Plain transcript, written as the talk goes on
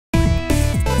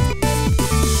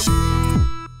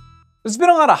There's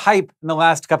been a lot of hype in the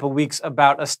last couple weeks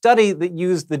about a study that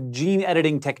used the gene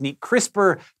editing technique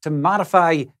Crispr to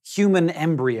modify human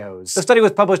embryos. The study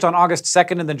was published on August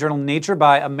 2nd in the journal Nature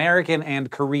by American and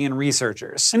Korean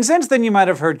researchers. And since then, you might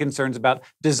have heard concerns about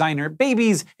designer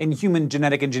babies and human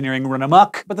genetic engineering run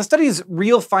amok, but the study's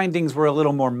real findings were a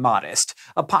little more modest.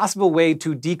 A possible way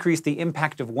to decrease the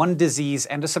impact of one disease,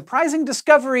 and a surprising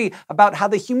discovery about how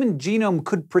the human genome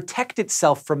could protect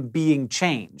itself from being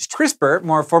changed. Crispr,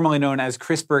 more formally known as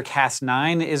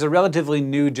CRISPR-Cas9, is a relatively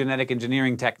new genetic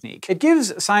engineering technique. It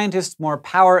gives scientists more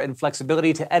power and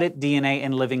flexibility to edit DNA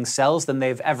in living cells than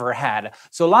they've ever had,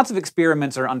 so lots of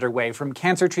experiments are underway, from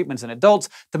cancer treatments in adults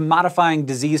to modifying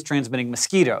disease-transmitting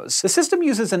mosquitoes. The system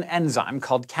uses an enzyme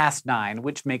called Cas9,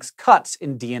 which makes cuts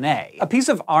in DNA. A piece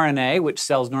of RNA, which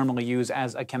cells normally use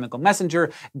as a chemical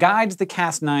messenger, guides the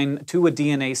Cas9 to a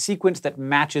DNA sequence that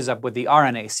matches up with the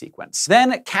RNA sequence.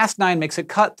 Then, Cas9 makes a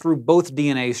cut through both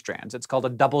DNA strands. It's called a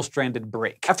double-stranded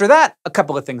break. After that, a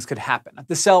couple of things could happen.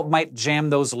 The cell might jam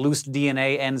those loose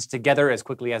DNA ends together as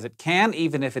quickly as it can,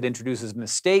 even if it introduces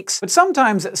mistakes. But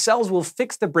sometimes, cells will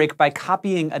fix the break by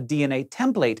copying a DNA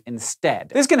template instead.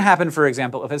 This can happen, for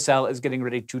example, if a cell is getting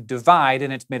ready to divide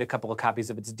and it's made a couple of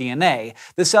copies of its DNA.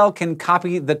 The cell can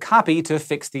copy the copy to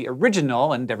fix the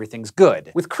original, and everything's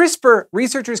good. With CRISPR,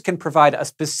 researchers can provide a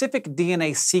specific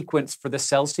DNA sequence for the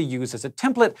cells to use as a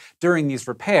template during these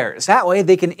repairs. That way,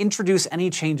 they can introduce any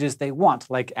changes they want,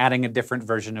 like adding a different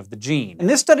version of the gene. In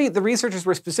this study, the researchers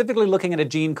were specifically looking at a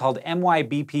gene called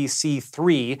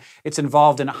MYBPC3. It's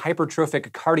involved in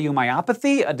hypertrophic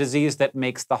cardiomyopathy, a disease that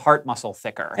makes the heart muscle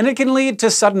thicker. And it can lead to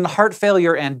sudden heart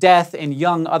failure and death in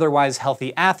young, otherwise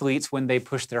healthy athletes when they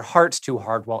push their hearts too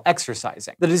hard while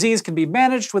exercising. The disease can be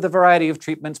managed with a variety of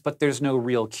treatments, but there's no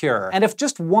real cure. And if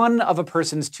just one of a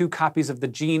person's two copies of the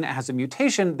gene has a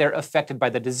mutation, they're affected by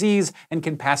the disease and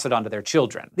can pass it on to their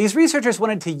children. These researchers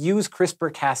wanted to use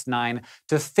CRISPR-Cas9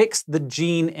 to fix the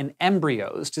gene in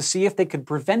embryos to see if they could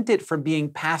prevent it from being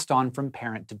passed on from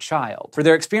parent to child. For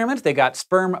their experiment, they got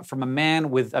sperm from a man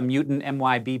with a mutant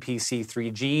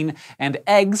MYBPC3 gene and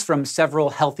eggs from several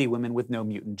healthy women with no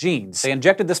mutant genes. They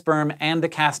injected the sperm and the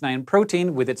Cas9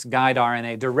 protein with its guide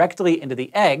RNA directly into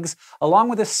the eggs, along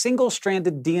with a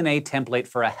single-stranded DNA template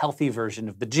for a healthy version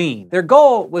of the gene. Their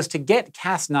goal was to get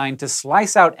Cas9 to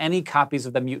slice out any copies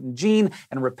of the mutant gene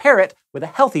and repair it with a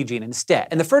healthy gene instead.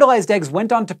 And the fertilized eggs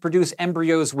went on to produce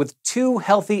embryos with two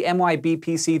healthy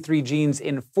MYBPC3 genes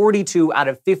in 42 out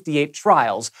of 58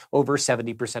 trials, over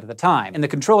 70% of the time. In the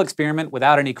control experiment,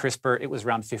 without any CRISPR, it was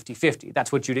around 50-50.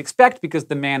 That's what you'd expect because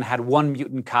the man had one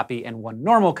mutant copy and one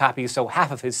normal copy, so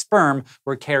half of his sperm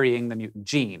were carrying the mutant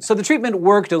gene. So the treatment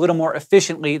worked a little more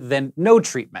efficiently than no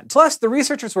treatment. Plus, the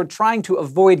researchers were trying to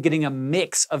avoid getting a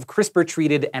mix of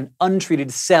CRISPR-treated and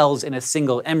untreated cells in a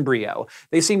single embryo.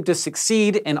 They seemed to succeed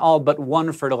in all but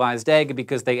one fertilized egg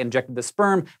because they injected the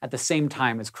sperm at the same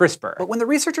time as CRISPR. But when the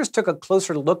researchers took a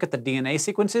closer look at the DNA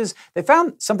sequences, they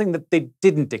found something that they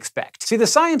didn't expect. See, the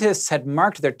scientists had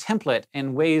marked their template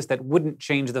in ways that wouldn't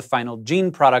change the final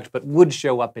gene product but would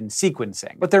show up in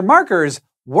sequencing. But their markers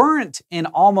weren't in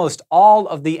almost all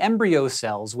of the embryo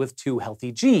cells with two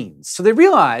healthy genes. So they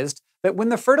realized that when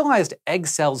the fertilized egg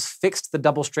cells fixed the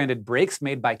double-stranded breaks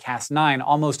made by Cas9,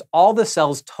 almost all the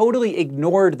cells totally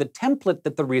ignored the template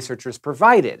that the researchers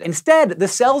provided. Instead, the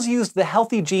cells used the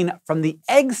healthy gene from the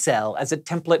egg cell as a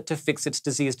template to fix its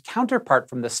diseased counterpart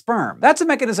from the sperm. That's a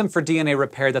mechanism for DNA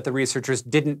repair that the researchers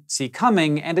didn't see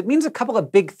coming, and it means a couple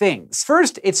of big things.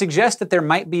 First, it suggests that there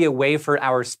might be a way for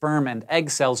our sperm and egg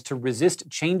cells to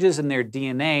resist changes in their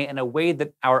DNA in a way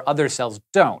that our other cells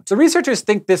don't. The researchers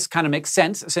think this kind of makes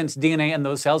sense, since DNA in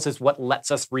those cells is what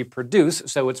lets us reproduce,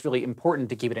 so it's really important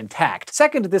to keep it intact.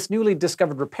 Second, this newly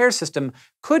discovered repair system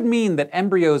could mean that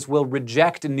embryos will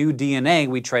reject new DNA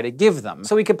we try to give them.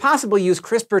 So we could possibly use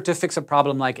CRISPR to fix a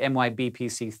problem like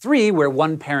MYBPC3, where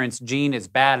one parent's gene is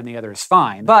bad and the other is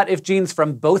fine. But if genes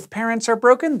from both parents are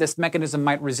broken, this mechanism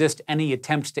might resist any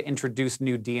attempts to introduce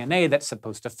new DNA that's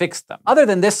supposed to fix them. Other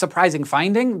than this surprising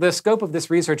finding, the scope of this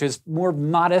research is more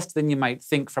modest than you might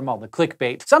think from all the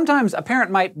clickbait. Sometimes a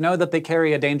parent might know that they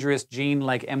carry a dangerous gene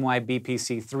like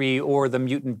MYBPC3 or the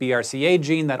mutant BRCA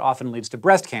gene that often leads to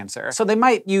breast cancer. So they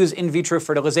might use in vitro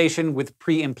fertilization with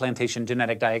pre-implantation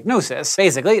genetic diagnosis.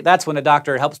 Basically, that's when a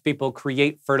doctor helps people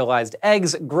create fertilized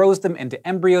eggs, grows them into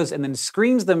embryos, and then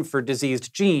screens them for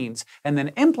diseased genes, and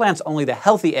then implants only the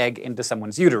healthy egg into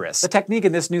someone's uterus. The technique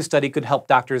in this new study could help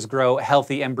doctors grow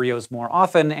healthy embryos more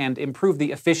often and improve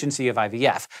the efficiency of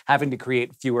IVF. Having to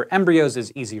create fewer embryos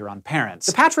is easier on parents.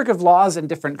 The patchwork of laws in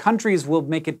different countries countries will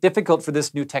make it difficult for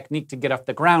this new technique to get off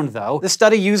the ground, though. The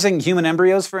study using human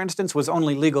embryos, for instance, was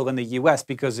only legal in the US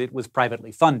because it was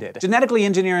privately funded. Genetically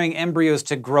engineering embryos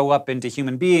to grow up into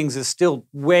human beings is still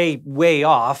way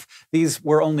off. These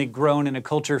were only grown in a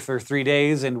culture for 3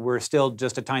 days and were still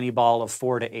just a tiny ball of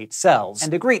 4 to 8 cells.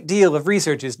 And a great deal of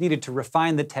research is needed to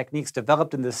refine the techniques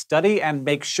developed in this study and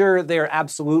make sure they're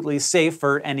absolutely safe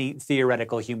for any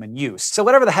theoretical human use. So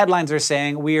whatever the headlines are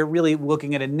saying, we are really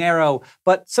looking at a narrow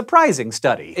but surprising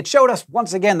study. It showed us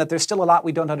once again that there's still a lot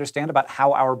we don't understand about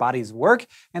how our bodies work,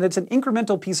 and it's an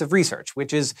incremental piece of research,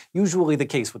 which is usually the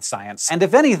case with science. And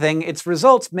if anything, its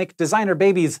results make designer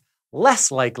babies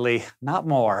less likely, not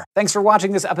more. Thanks for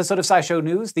watching this episode of SciShow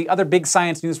News. The other big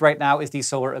science news right now is the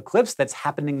solar eclipse that's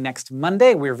happening next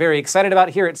Monday. We're very excited about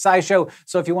it here at SciShow,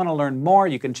 so if you want to learn more,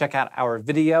 you can check out our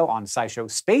video on SciShow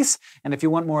Space. And if you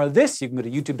want more of this, you can go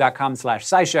to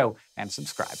youtube.com/SciShow and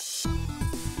subscribe.